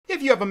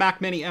If you have a Mac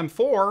Mini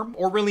M4,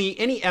 or really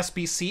any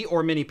SBC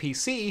or mini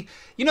PC,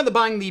 you know that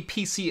buying the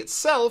PC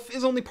itself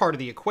is only part of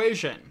the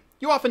equation.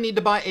 You often need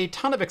to buy a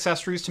ton of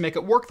accessories to make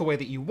it work the way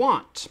that you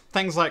want.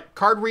 Things like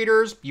card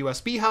readers,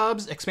 USB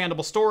hubs,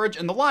 expandable storage,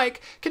 and the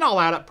like can all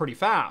add up pretty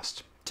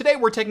fast. Today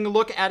we're taking a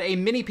look at a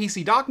mini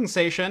PC docking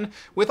station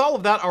with all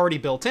of that already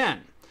built in.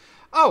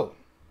 Oh,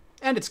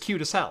 and it's cute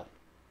as hell.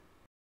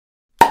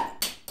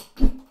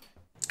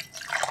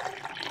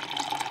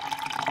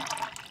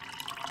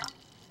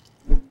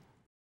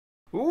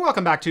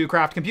 Welcome back to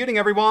Craft Computing,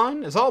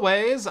 everyone. As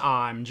always,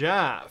 I'm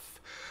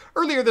Jeff.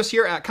 Earlier this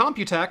year at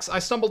Computex, I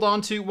stumbled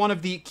onto one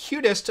of the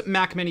cutest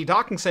Mac Mini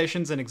docking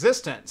stations in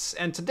existence,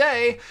 and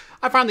today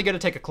I finally get to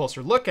take a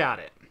closer look at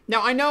it.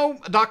 Now, I know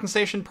a docking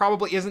station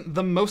probably isn't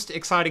the most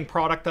exciting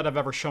product that I've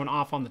ever shown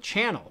off on the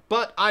channel,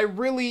 but I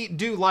really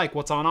do like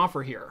what's on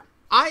offer here.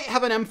 I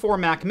have an M4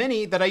 Mac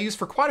Mini that I use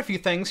for quite a few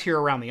things here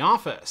around the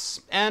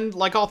office, and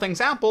like all things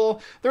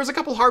Apple, there's a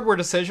couple hardware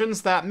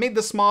decisions that made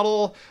this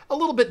model a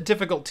little bit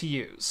difficult to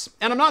use.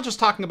 And I'm not just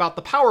talking about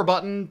the power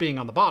button being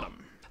on the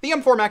bottom. The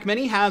M4 Mac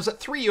Mini has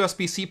 3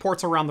 USB-C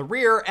ports around the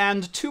rear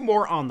and 2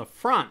 more on the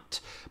front,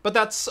 but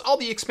that's all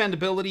the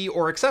expandability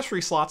or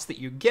accessory slots that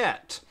you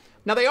get.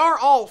 Now, they are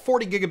all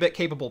 40 gigabit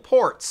capable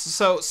ports,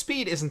 so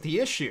speed isn't the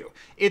issue.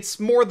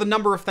 It's more the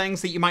number of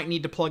things that you might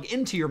need to plug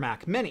into your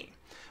Mac Mini.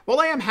 While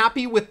I am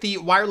happy with the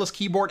wireless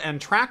keyboard and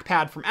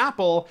trackpad from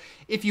Apple,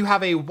 if you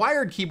have a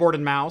wired keyboard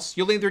and mouse,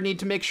 you'll either need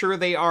to make sure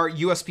they are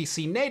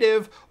USB-C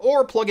native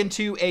or plug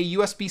into a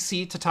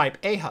USB-C to Type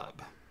A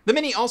hub. The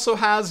Mini also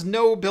has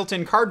no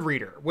built-in card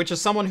reader, which as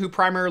someone who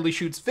primarily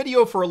shoots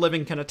video for a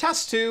living can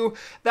attest to,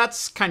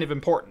 that's kind of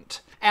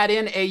important. Add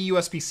in a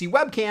USB-C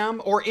webcam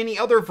or any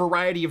other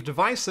variety of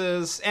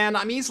devices, and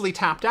I'm easily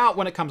tapped out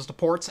when it comes to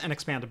ports and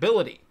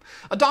expandability.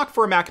 A dock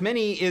for a Mac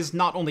Mini is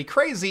not only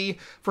crazy,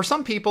 for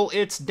some people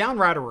it's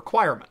downright a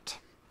requirement.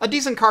 A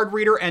decent card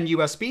reader and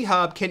USB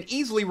hub can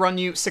easily run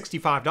you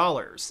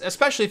 $65,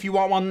 especially if you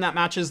want one that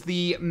matches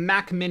the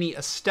Mac Mini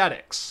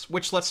aesthetics,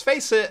 which, let's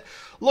face it,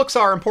 looks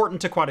are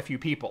important to quite a few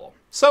people.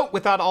 So,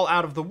 with that all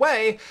out of the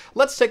way,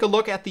 let's take a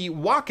look at the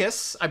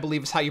Wokyis, I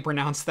believe is how you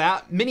pronounce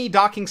that, mini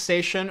docking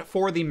station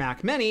for the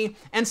Mac Mini,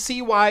 and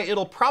see why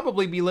it'll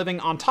probably be living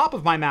on top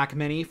of my Mac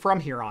Mini from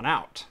here on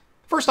out.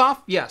 First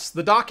off, yes,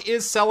 the dock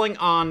is selling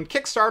on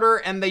Kickstarter,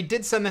 and they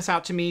did send this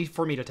out to me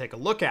for me to take a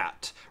look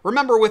at.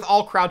 Remember, with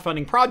all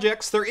crowdfunding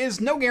projects, there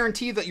is no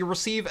guarantee that you'll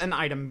receive an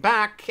item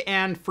back,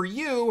 and for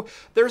you,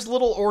 there's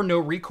little or no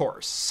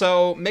recourse.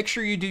 So make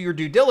sure you do your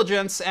due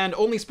diligence and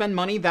only spend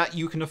money that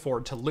you can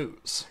afford to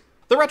lose.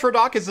 The Retro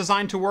Dock is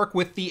designed to work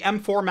with the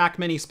M4 Mac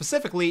Mini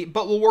specifically,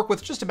 but will work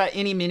with just about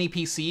any mini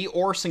PC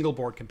or single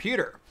board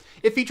computer.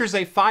 It features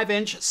a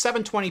 5-inch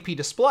 720p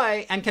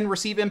display and can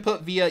receive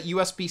input via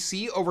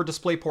USB-C over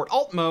DisplayPort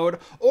Alt mode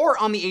or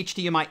on the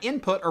HDMI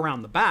input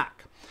around the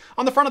back.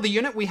 On the front of the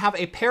unit, we have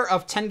a pair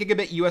of 10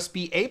 gigabit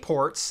USB-A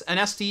ports, an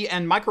SD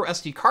and micro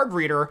SD card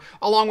reader,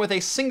 along with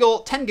a single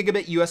 10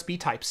 gigabit USB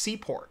Type-C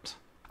port.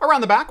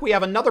 Around the back, we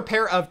have another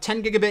pair of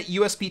 10 gigabit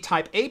USB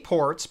Type-A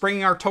ports,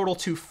 bringing our total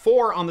to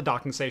 4 on the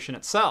docking station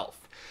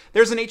itself.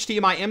 There's an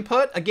HDMI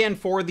input, again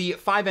for the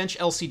 5-inch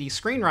LCD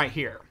screen right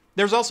here.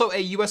 There's also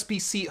a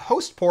USB-C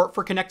host port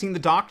for connecting the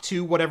dock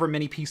to whatever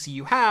mini PC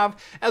you have,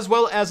 as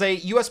well as a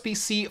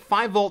USB-C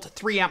 5V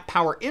 3A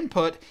power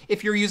input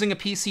if you're using a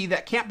PC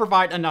that can't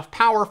provide enough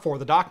power for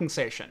the docking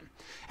station.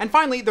 And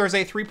finally, there's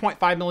a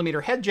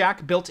 3.5mm head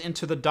jack built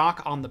into the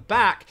dock on the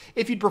back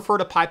if you'd prefer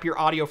to pipe your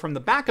audio from the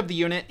back of the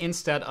unit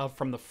instead of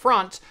from the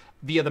front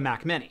via the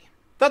Mac Mini.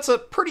 That's a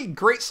pretty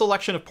great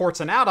selection of ports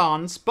and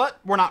add-ons, but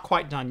we're not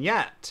quite done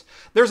yet.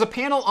 There's a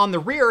panel on the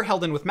rear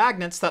held in with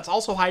magnets that's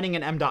also hiding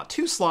an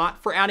M.2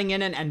 slot for adding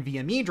in an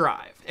NVMe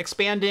drive,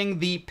 expanding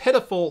the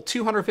pitiful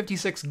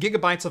 256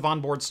 gigabytes of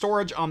onboard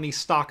storage on the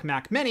stock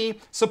Mac Mini,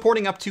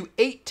 supporting up to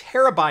 8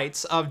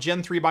 terabytes of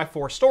Gen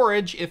 3x4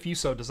 storage if you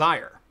so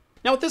desire.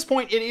 Now, at this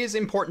point, it is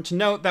important to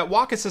note that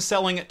Wokyis is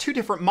selling 2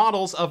 different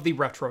models of the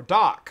Retro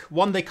Dock.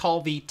 One they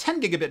call the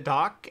 10 gigabit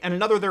dock, and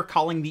another they're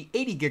calling the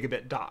 80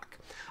 gigabit dock.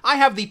 I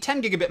have the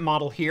 10 gigabit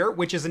model here,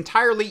 which is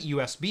entirely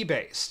USB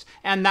based,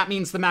 and that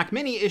means the Mac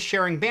Mini is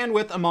sharing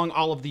bandwidth among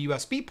all of the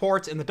USB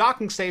ports in the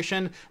docking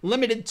station,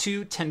 limited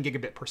to 10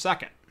 gigabit per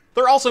second.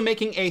 They're also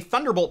making a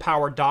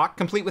Thunderbolt-powered dock,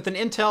 complete with an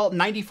Intel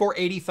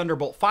 9480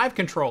 Thunderbolt 5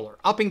 controller,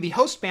 upping the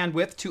host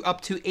bandwidth to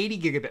up to 80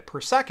 gigabit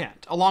per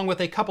second, along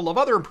with a couple of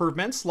other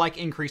improvements like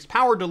increased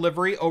power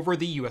delivery over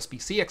the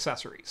USB-C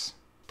accessories.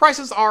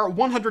 Prices are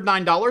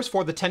 $109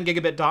 for the 10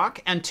 gigabit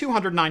dock and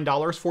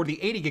 $209 for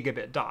the 80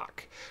 gigabit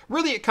dock.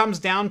 Really, it comes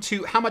down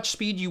to how much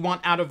speed you want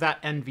out of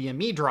that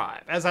NVMe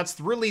drive, as that's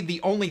really the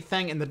only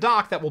thing in the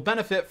dock that will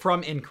benefit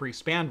from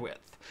increased bandwidth.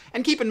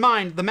 And keep in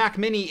mind, the Mac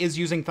Mini is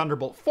using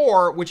Thunderbolt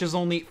 4, which is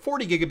only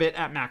 40 gigabit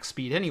at max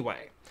speed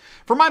anyway.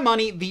 For my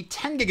money, the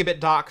 10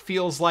 gigabit dock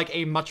feels like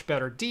a much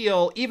better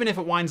deal, even if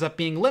it winds up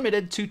being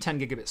limited to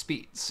 10 gigabit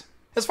speeds.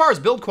 As far as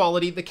build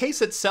quality, the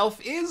case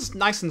itself is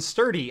nice and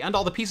sturdy, and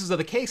all the pieces of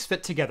the case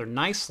fit together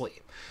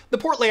nicely. The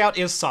port layout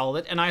is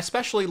solid, and I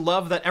especially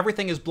love that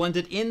everything is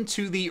blended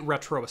into the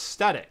retro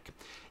aesthetic.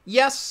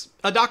 Yes,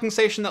 a docking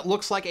station that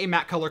looks like a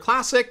matte color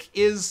classic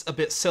is a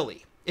bit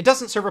silly. It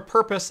doesn't serve a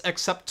purpose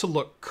except to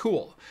look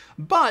cool,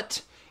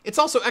 but it's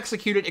also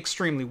executed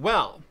extremely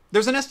well.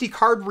 There's an SD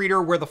card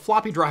reader where the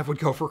floppy drive would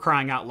go, for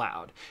crying out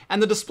loud,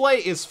 and the display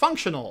is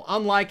functional,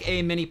 unlike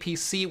a mini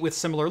PC with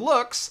similar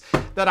looks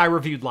that I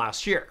reviewed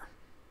last year.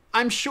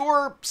 I'm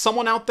sure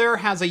someone out there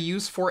has a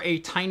use for a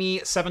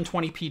tiny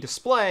 720p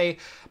display,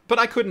 but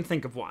I couldn't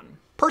think of one.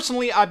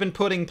 Personally, I've been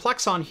putting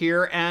Plex on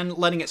here and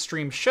letting it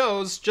stream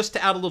shows just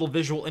to add a little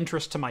visual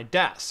interest to my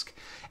desk.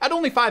 At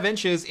only 5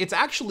 inches, it's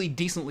actually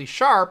decently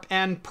sharp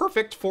and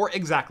perfect for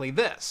exactly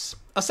this: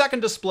 a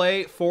second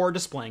display for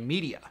displaying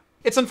media.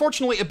 It's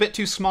unfortunately a bit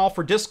too small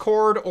for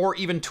Discord or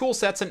even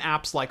toolsets and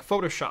apps like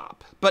Photoshop,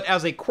 but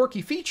as a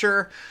quirky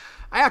feature,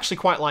 I actually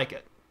quite like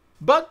it.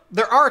 But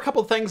there are a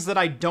couple things that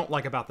I don't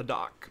like about the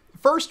dock.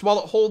 First, while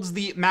it holds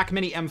the Mac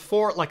Mini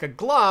M4 like a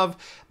glove,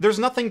 there's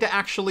nothing to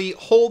actually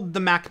hold the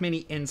Mac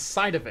Mini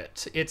inside of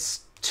it.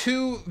 It's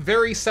two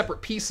very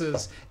separate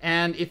pieces,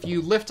 and if you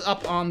lift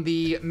up on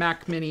the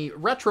Mac Mini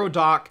Retro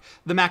Dock,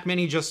 the Mac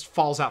Mini just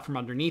falls out from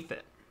underneath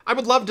it. I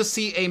would love to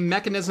see a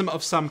mechanism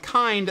of some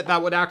kind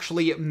that would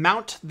actually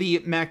mount the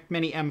Mac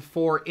Mini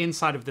M4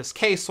 inside of this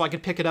case so I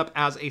could pick it up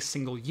as a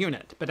single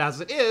unit. But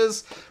as it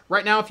is,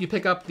 right now if you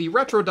pick up the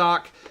Retro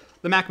Dock,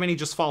 the Mac Mini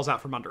just falls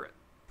out from under it.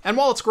 And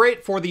while it's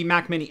great for the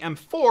Mac Mini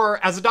M4,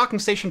 as a docking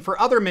station for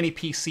other mini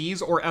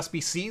PCs or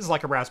SBCs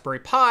like a Raspberry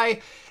Pi,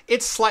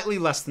 it's slightly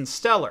less than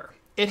stellar.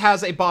 It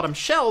has a bottom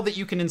shell that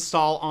you can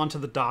install onto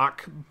the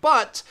dock,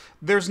 but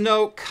there's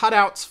no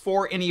cutouts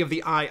for any of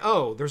the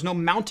I/O. There's no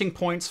mounting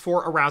points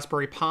for a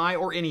Raspberry Pi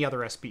or any other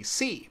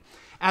SBC.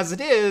 As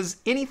it is,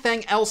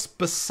 anything else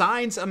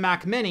besides a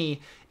Mac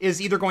Mini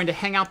is either going to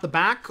hang out the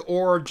back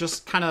or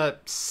just kind of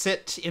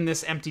sit in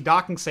this empty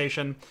docking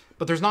station,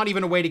 but there's not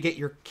even a way to get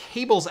your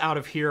cables out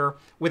of here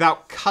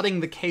without cutting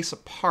the case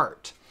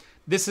apart.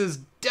 This is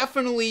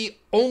definitely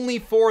only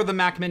for the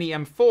Mac Mini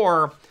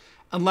M4,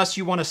 unless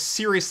you want to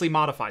seriously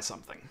modify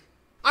something.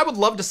 I would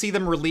love to see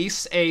them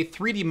release a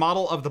 3D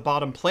model of the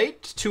bottom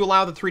plate to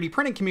allow the 3D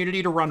printing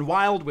community to run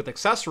wild with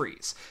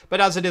accessories.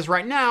 But as it is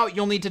right now,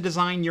 you'll need to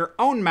design your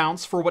own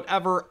mounts for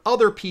whatever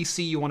other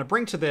PC you want to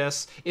bring to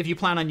this if you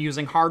plan on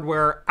using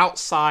hardware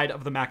outside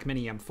of the Mac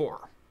Mini M4.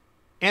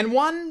 And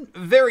one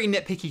very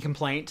nitpicky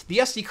complaint: the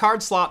SD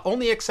card slot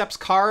only accepts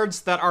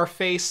cards that are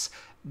face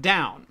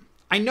down.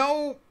 I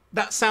know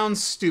that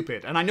sounds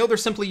stupid, and I know they're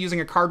simply using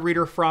a card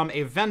reader from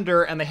a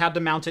vendor and they had to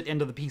mount it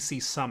into the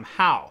PC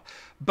somehow,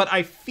 but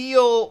I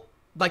feel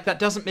like that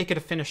doesn't make it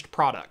a finished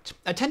product.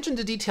 Attention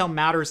to detail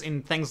matters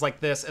in things like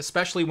this,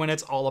 especially when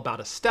it's all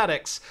about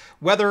aesthetics.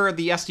 Whether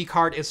the SD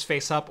card is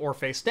face up or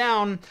face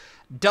down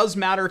does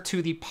matter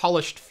to the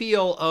polished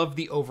feel of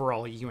the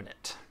overall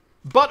unit.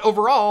 But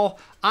overall,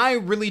 I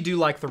really do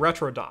like the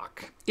Retro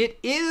Dock. It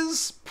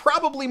is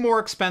probably more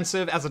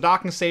expensive as a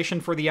docking station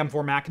for the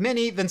M4 Mac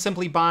Mini than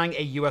simply buying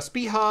a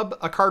USB hub,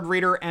 a card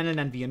reader, and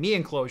an NVMe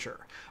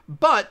enclosure.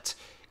 But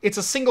it's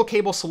a single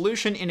cable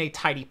solution in a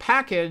tidy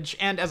package,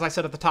 and as I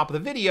said at the top of the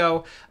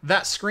video,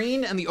 that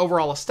screen and the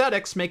overall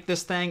aesthetics make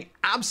this thing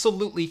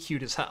absolutely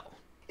cute as hell.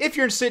 If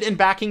you're interested in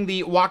backing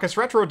the Wokyis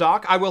Retro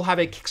Dock, I will have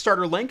a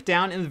Kickstarter link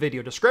down in the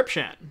video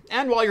description.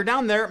 And while you're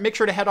down there, make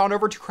sure to head on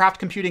over to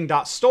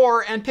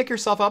craftcomputing.store and pick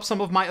yourself up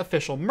some of my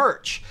official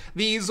merch.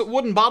 These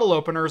wooden bottle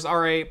openers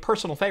are a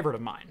personal favorite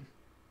of mine.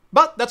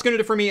 But that's going to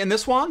do it for me in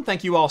this one.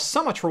 Thank you all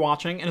so much for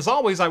watching, and as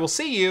always, I will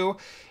see you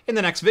in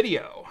the next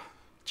video.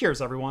 Cheers,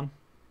 everyone.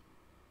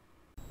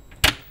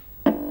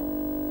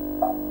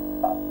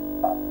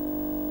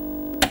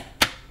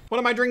 What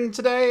am I drinking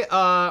today?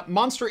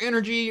 Monster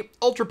Energy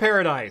Ultra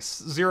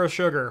Paradise, 0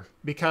 sugar,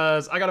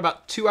 because I got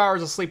about 2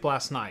 hours of sleep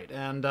last night,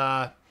 and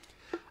I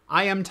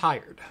am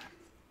tired.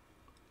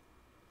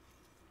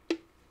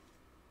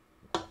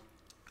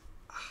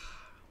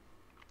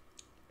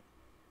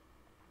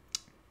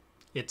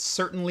 It's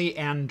certainly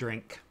an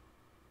drink.